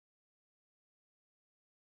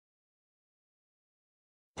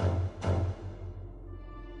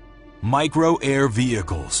Micro-air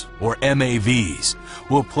vehicles, or MAVs,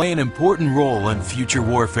 will play an important role in future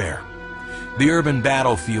warfare. The urban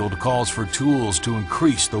battlefield calls for tools to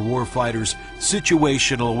increase the warfighter's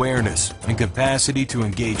situational awareness and capacity to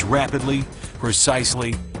engage rapidly,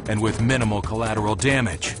 precisely, and with minimal collateral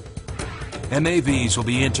damage. MAVs will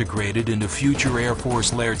be integrated into future Air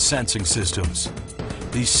Force layered sensing systems.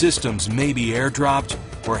 These systems may be airdropped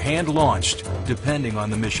or hand-launched depending on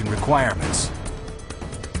the mission requirements.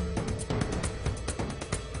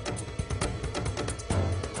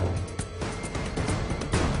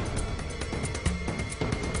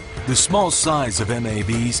 The small size of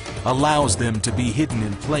MAVs allows them to be hidden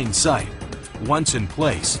in plain sight. Once in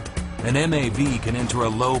place, an MAV can enter a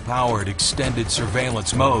low-powered extended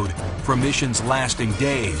surveillance mode for missions lasting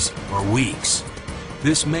days or weeks.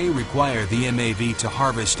 This may require the MAV to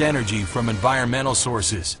harvest energy from environmental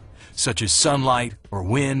sources, such as sunlight or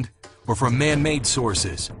wind, or from man-made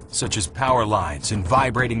sources, such as power lines and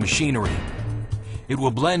vibrating machinery. It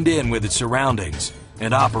will blend in with its surroundings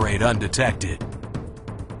and operate undetected.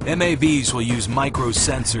 MAVs will use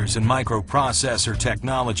microsensors and microprocessor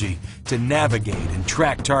technology to navigate and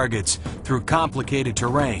track targets through complicated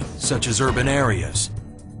terrain, such as urban areas.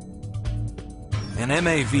 An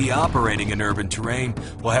MAV operating in urban terrain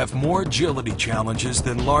will have more agility challenges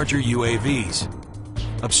than larger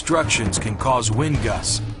UAVs. Obstructions can cause wind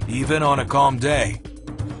gusts, even on a calm day.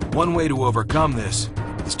 One way to overcome this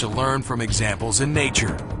is to learn from examples in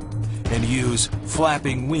nature and use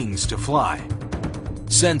flapping wings to fly.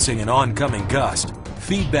 Sensing an oncoming gust,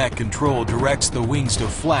 feedback control directs the wings to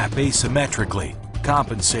flap asymmetrically,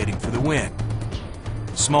 compensating for the wind.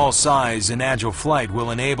 Small size and agile flight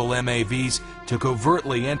will enable MAVs to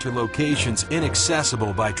covertly enter locations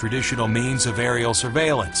inaccessible by traditional means of aerial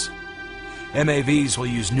surveillance. MAVs will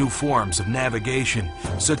use new forms of navigation,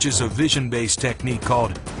 such as a vision-based technique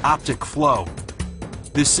called optic flow.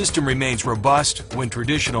 This system remains robust when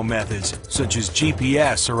traditional methods, such as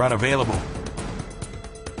GPS, are unavailable.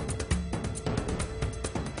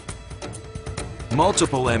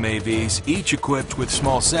 Multiple MAVs, each equipped with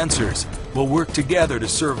small sensors, will work together to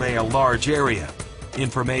survey a large area.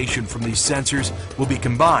 Information from these sensors will be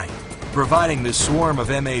combined, providing the swarm of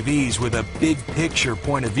MAVs with a big picture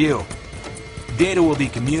point of view. Data will be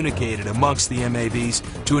communicated amongst the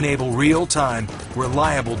MAVs to enable real-time,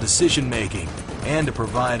 reliable decision-making and to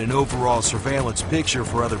provide an overall surveillance picture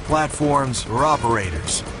for other platforms or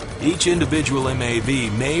operators. Each individual MAV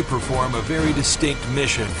may perform a very distinct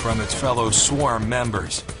mission from its fellow swarm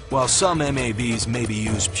members. While some MAVs may be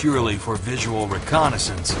used purely for visual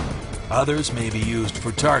reconnaissance, others may be used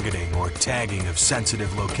for targeting or tagging of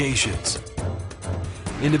sensitive locations.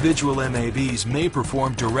 Individual MAVs may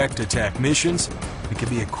perform direct attack missions and can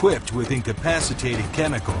be equipped with incapacitating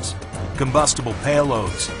chemicals, combustible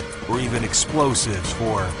payloads, or even explosives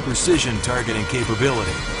for precision targeting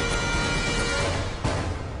capability.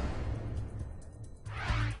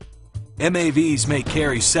 MAVs may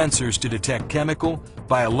carry sensors to detect chemical,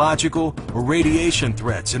 biological, or radiation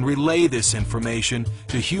threats and relay this information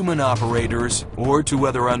to human operators or to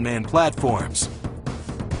other unmanned platforms.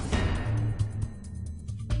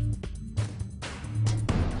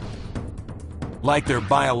 Like their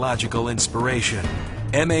biological inspiration,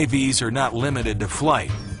 MAVs are not limited to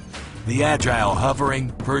flight. The agile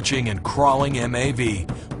hovering, perching, and crawling MAV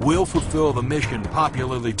will fulfill the mission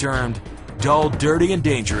popularly termed dull, dirty, and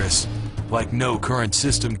dangerous, like no current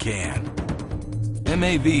system can.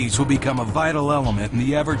 MAVs will become a vital element in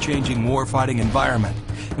the ever-changing warfighting environment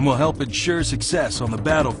and will help ensure success on the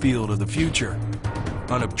battlefield of the future.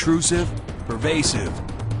 Unobtrusive, pervasive,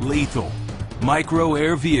 lethal,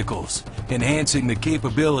 micro-air vehicles, enhancing the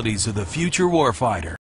capabilities of the future warfighter.